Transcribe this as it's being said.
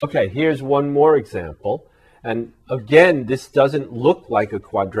Okay, here's one more example. And again, this doesn't look like a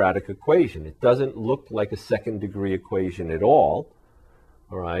quadratic equation. It doesn't look like a second degree equation at all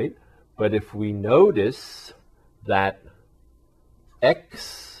right? But if we notice that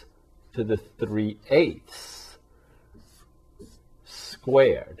x to the 3/8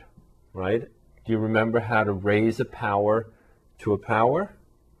 squared, right? Do you remember how to raise a power to a power?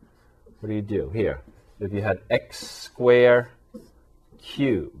 What do you do? Here, if you had x squared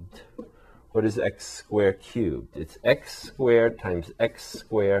cubed, what is x squared cubed? It's x squared times x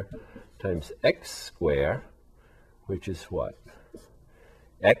squared times x squared, which is what?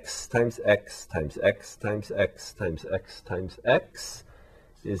 X times x times x times x times x times x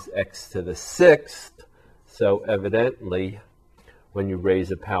is x to the 6th. So evidently, when you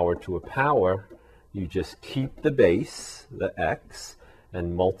raise a power to a power, you just keep the base, the x,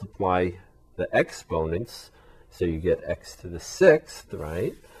 and multiply the exponents, so you get x to the 6th,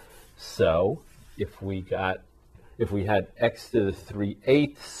 right? So if we had x to the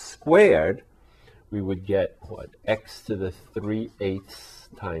 3/8 squared, we would get what? X to the 3/8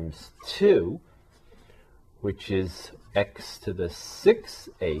 times 2, which is x to the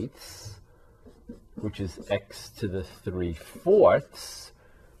 6/8, which is x to the 3/4,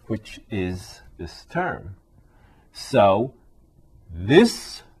 which is this term. So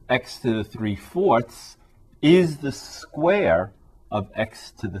this x to the 3/4 is the square of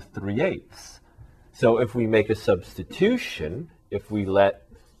x to the 3/8. So if we make a substitution, if we let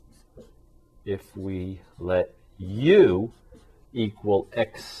u equal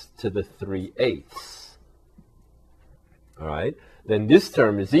x to the 3/8, all right, then this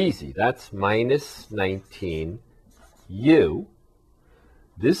term is easy. That's minus 19u.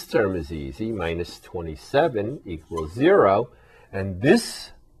 This term is easy. Minus 27 equals 0. And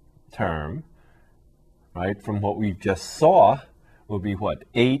this term, right, from what we just saw, will be what?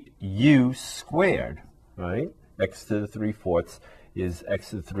 8u squared, right? X to the 3/4 is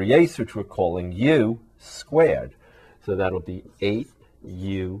x to the 3/8, which we're calling u squared. So that'll be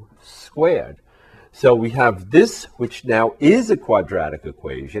 8u squared. So we have this, which now is a quadratic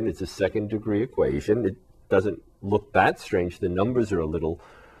equation. It's a second degree equation. It doesn't look that strange. The numbers are a little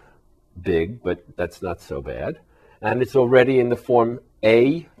big, but that's not so bad. And it's already in the form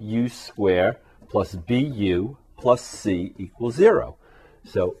au squared plus bu plus c equals 0.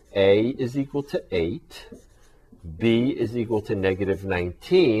 So a is equal to 8, b is equal to negative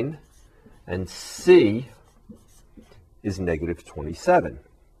 19, and c is negative 27.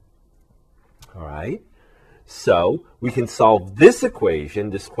 All right? So we can solve this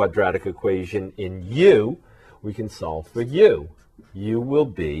equation, this quadratic equation in u. We can solve for u. u will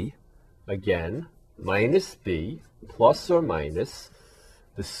be, again, minus b plus or minus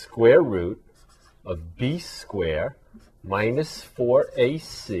the square root of b squared minus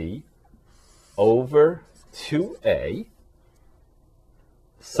 4ac over 2a.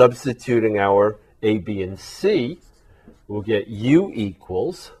 Substituting our a, b, and c, we'll get u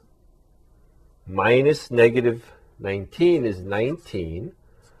equals minus negative 19 is 19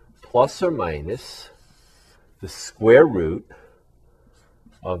 plus or minus the square root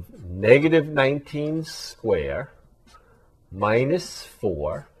of negative 19 squared minus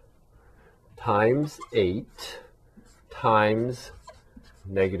 4 times 8 times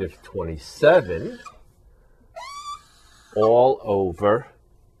negative 27 all over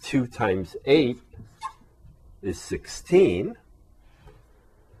 2 times 8 is 16.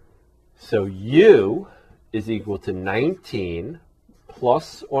 So u is equal to 19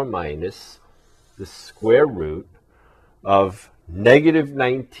 plus or minus the square root of negative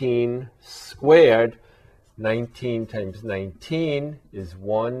 19 squared. 19 times 19 is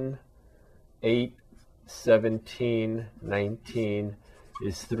 1, 8, 17, 19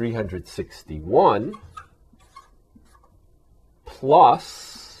 is 361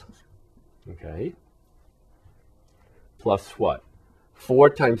 plus, okay, plus what? 4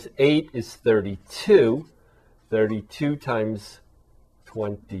 times 8 is 32. 32 times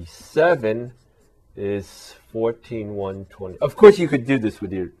 27 is 14, 120. Of course, you could do this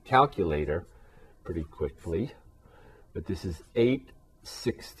with your calculator pretty quickly, but this is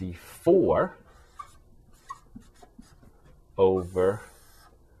 864 over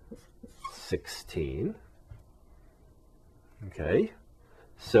 16. Okay,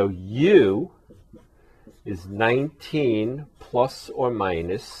 so u is 19 plus or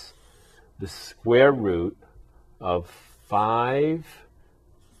minus the square root of 5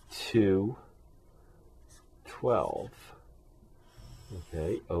 to 12,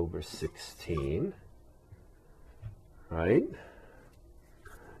 okay, over 16, right?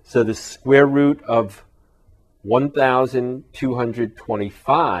 So the square root of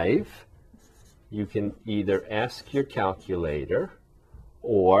 1,225, you can either ask your calculator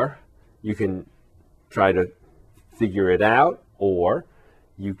or you can try to figure it out, or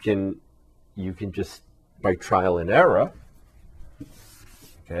you can just by trial and error.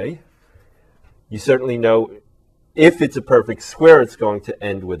 Okay, you certainly know if it's a perfect square, it's going to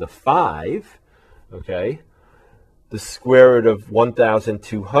end with a 5. Okay, the square root of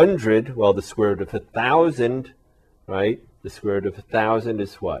 1,200, well, the square root of 1,000, right? The square root of 1,000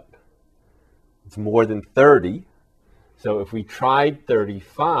 is what? It's more than 30. So if we tried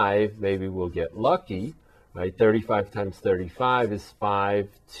 35, maybe we'll get lucky, right? 35 times 35 is 5,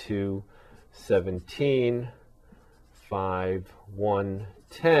 2, 17, 5, 1,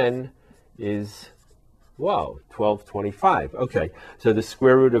 10 is, whoa, 1225. Okay, so the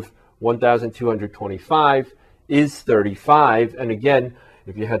square root of 1,225 is 35. And again,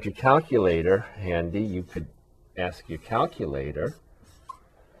 if you had your calculator handy, you could ask your calculator.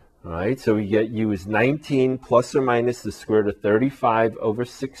 All right, so we get u is 19 plus or minus the square root of 35 over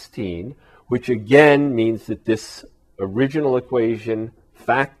 16, which again means that this original equation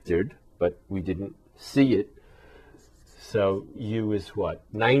factored, but we didn't see it. So u is what?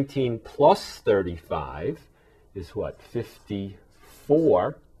 19 plus 35 is what?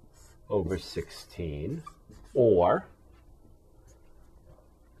 54 over 16, or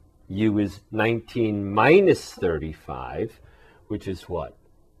u is 19 minus 35, which is what?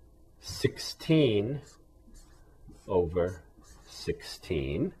 16 over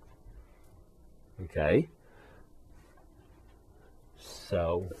 16. Okay.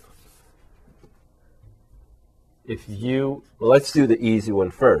 So if u, well, let's do the easy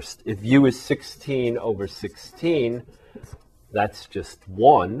one first. If u is 16 over 16, that's just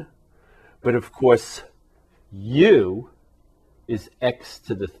 1. But of course, u is x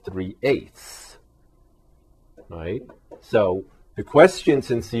to the 3/8, right? So the question,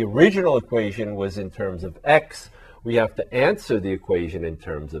 since the original equation was in terms of x, we have to answer the equation in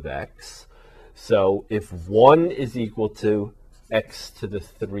terms of x. So if 1 is equal to x to the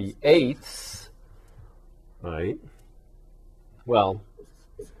 3/8, right? Well,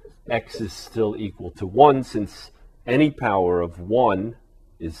 x is still equal to 1, since any power of 1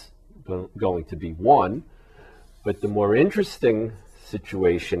 is going to be 1. But the more interesting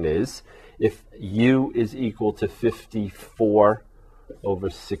situation is if u is equal to 54 over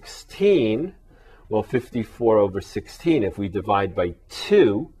 16, well, 54 over 16, if we divide by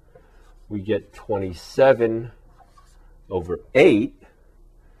 2, we get 27 over 8.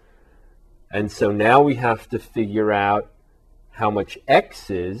 And so now we have to figure out how much x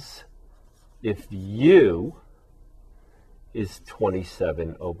is if u is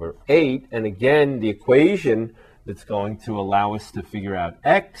 27 over 8. And again, the equation that's going to allow us to figure out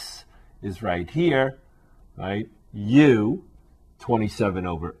x is right here, right? U, 27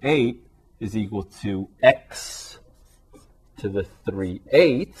 over 8, is equal to x to the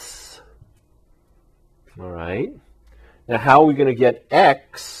 3/8. All right. Now, how are we going to get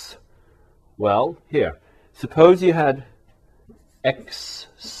x? Well, here. Suppose you had x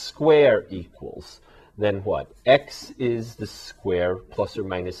square equals, then what? X is the square plus or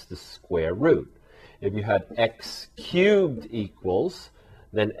minus the square root. If you had x cubed equals,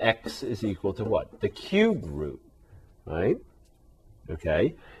 then x is equal to what? The cube root, right?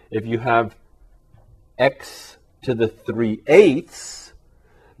 Okay. If you have x to the 3/8,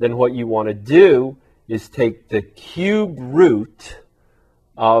 then what you want to do is take the cube root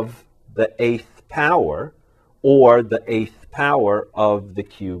of the 8th power, or the 8th power of the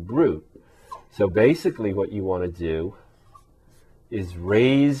cube root. So basically what you want to do is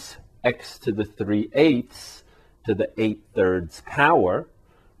raise x to the 3/8 to the 8/3 power,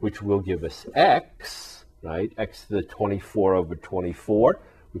 which will give us x, right? X to the 24 over 24,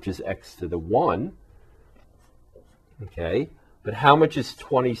 which is x to the 1. Okay, but how much is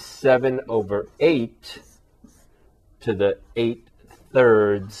 27 over 8 to the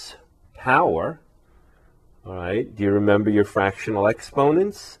 8/3 power? All right, do you remember your fractional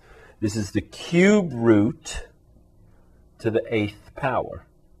exponents? This is the cube root to the 8th power.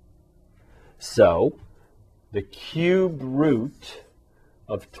 So the cube root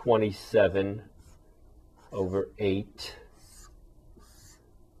of 27 over 8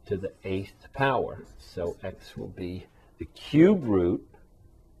 to the 8th power. So x will be the cube root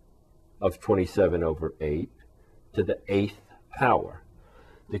of 27 over 8 to the 8th power.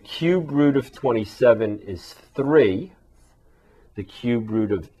 The cube root of 27 is 3. The cube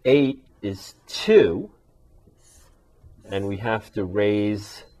root of 8 is 2. And we have to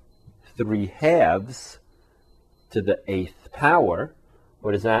raise 3/2 to the 8th power.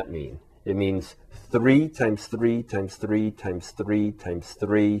 What does that mean? It means 3 times 3 times 3 times 3 times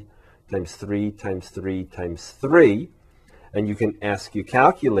 3 times 3 times 3 times 3. And you can ask your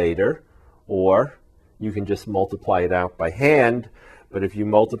calculator, or you can just multiply it out by hand. But if you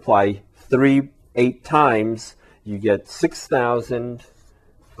multiply 3 8 times, you get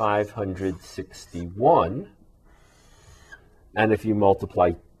 6,561. And if you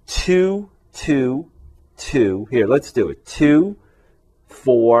multiply 2, 2, 2, here, let's do it. 2,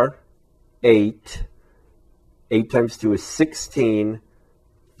 4, 8. 8 times 2 is 16.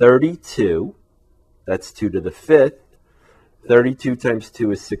 32. That's 2 to the 5th. 32 times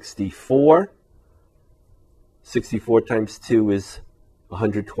 2 is 64. 64 times 2 is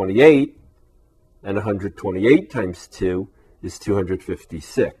 128. And 128 times 2 is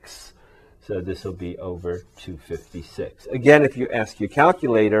 256. So this will be over 256. Again, if you ask your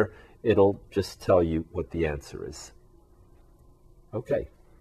calculator, it'll just tell you what the answer is. Okay.